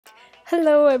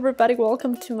Hello everybody,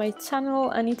 welcome to my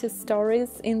channel Anita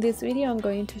Stories. In this video I'm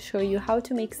going to show you how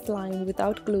to make slime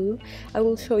without glue. I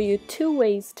will show you two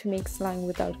ways to make slime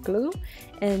without glue,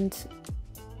 and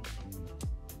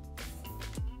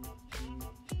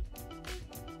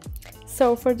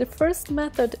so for the first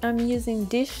method I'm using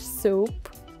dish soap.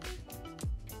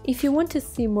 If you want to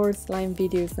see more slime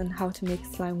videos and how to make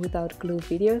slime without glue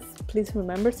videos, please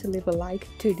remember to leave a like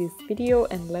to this video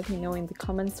and let me know in the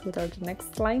comments what are the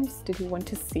next slimes that you want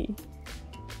to see.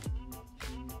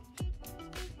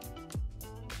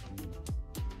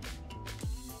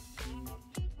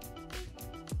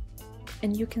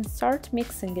 And you can start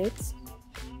mixing it.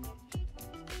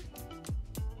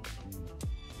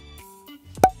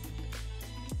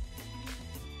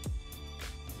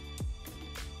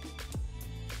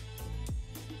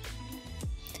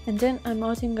 And then I'm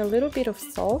adding a little bit of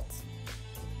salt.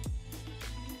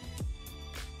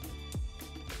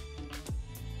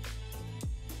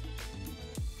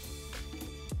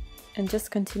 And just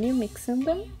continue mixing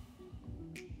them.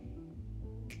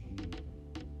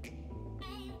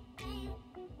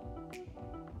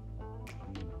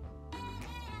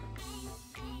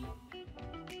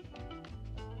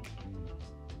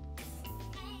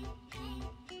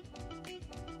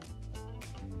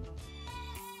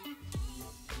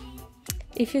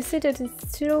 If you see that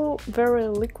it's still very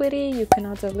liquidy, you can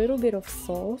add a little bit of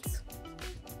salt.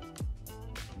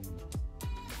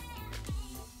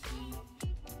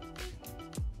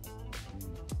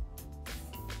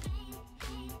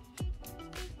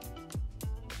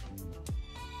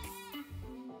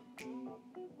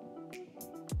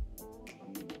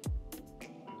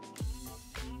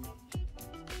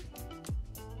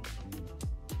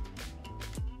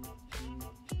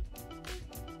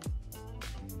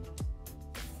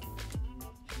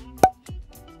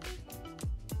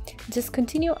 Just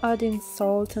continue adding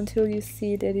salt until you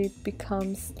see that it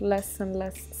becomes less and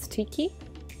less sticky.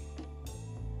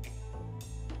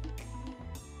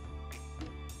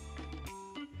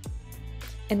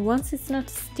 And once it's not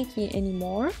sticky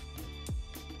anymore,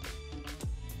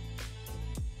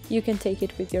 you can take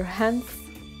it with your hands.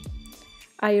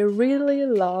 I really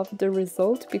love the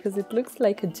result because it looks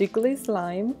like a jiggly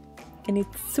slime and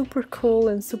it's super cool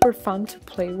and super fun to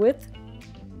play with.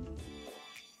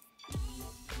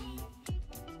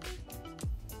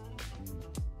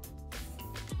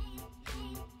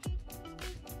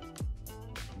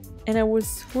 And I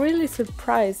was really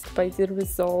surprised by the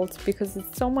result because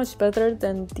it's so much better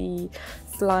than the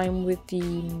slime with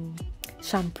the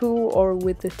shampoo or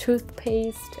with the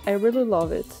toothpaste. I really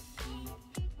love it.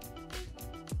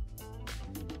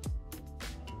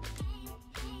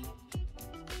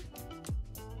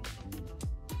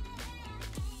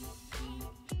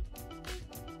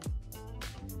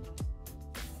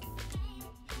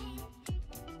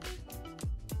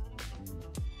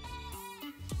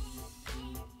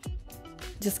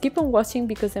 Just keep on watching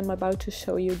because I'm about to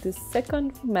show you the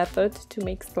second method to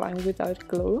make slime without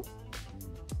glue.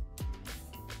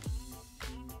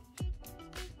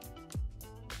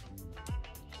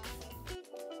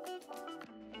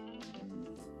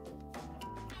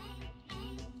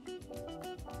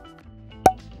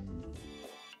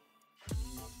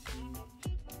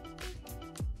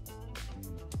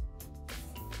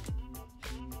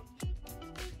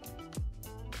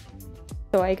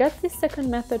 So I got this second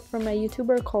method from a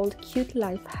YouTuber called Cute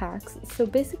Life Hacks. So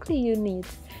basically you need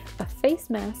a face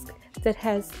mask that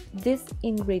has this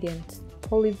ingredient,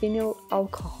 polyvinyl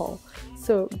alcohol.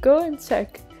 So go and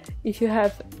check if you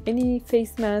have any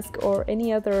face mask or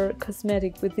any other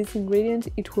cosmetic with this ingredient,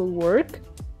 it will work.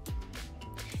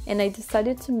 And I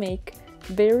decided to make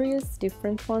various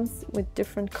different ones with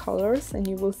different colors and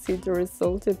you will see the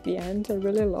result at the end. I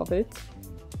really love it.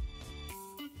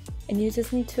 And you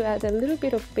just need to add a little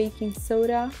bit of baking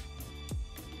soda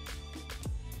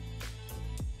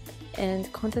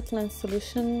and contact lens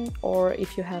solution, or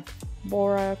if you have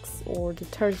borax or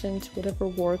detergent, whatever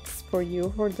works for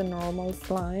you for the normal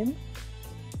slime.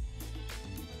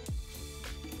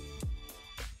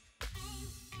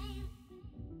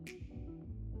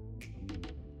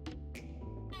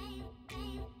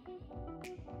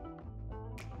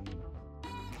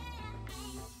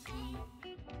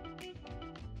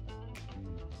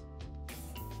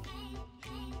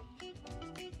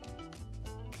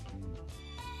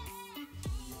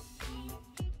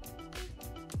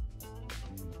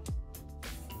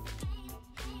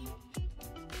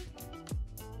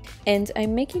 And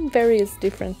I'm making various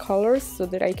different colors so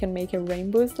that I can make a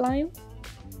rainbow slime.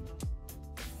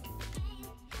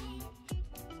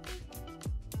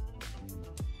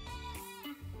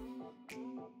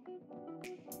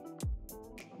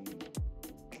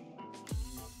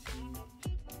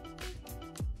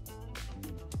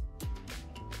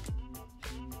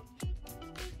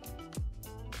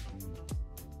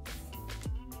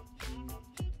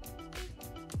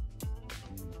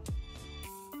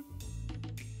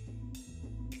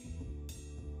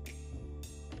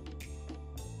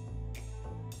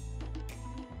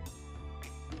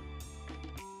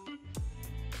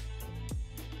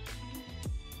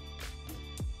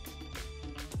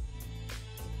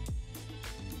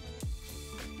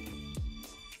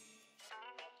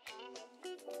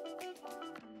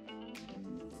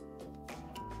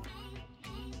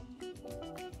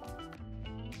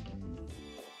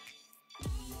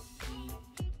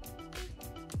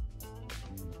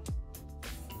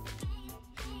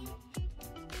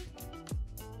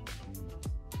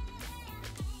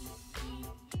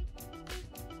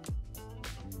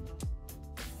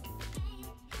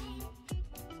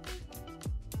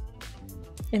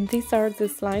 And these are the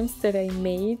slimes that I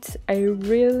made. I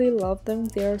really love them.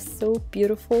 They are so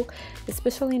beautiful,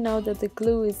 especially now that the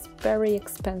glue is very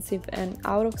expensive and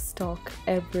out of stock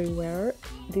everywhere.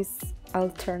 This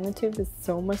alternative is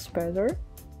so much better.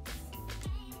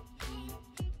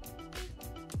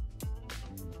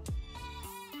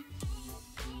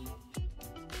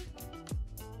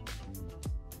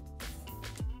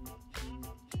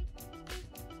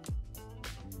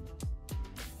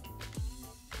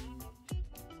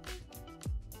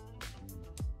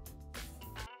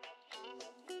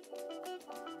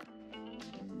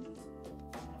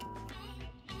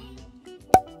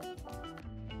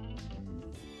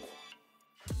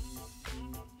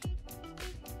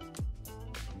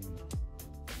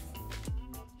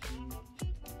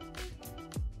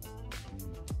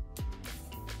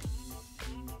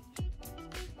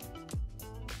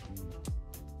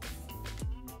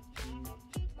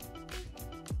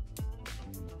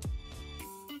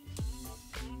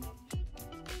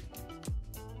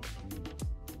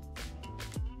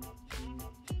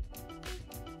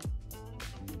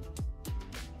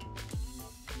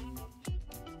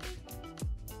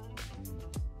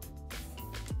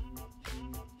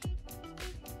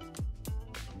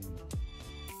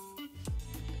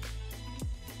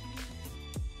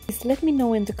 Please let me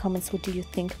know in the comments what do you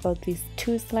think about these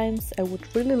two slimes. I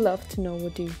would really love to know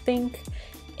what do you think.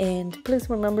 And please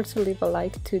remember to leave a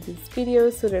like to this video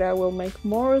so that I will make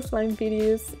more slime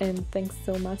videos, and thanks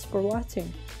so much for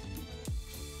watching.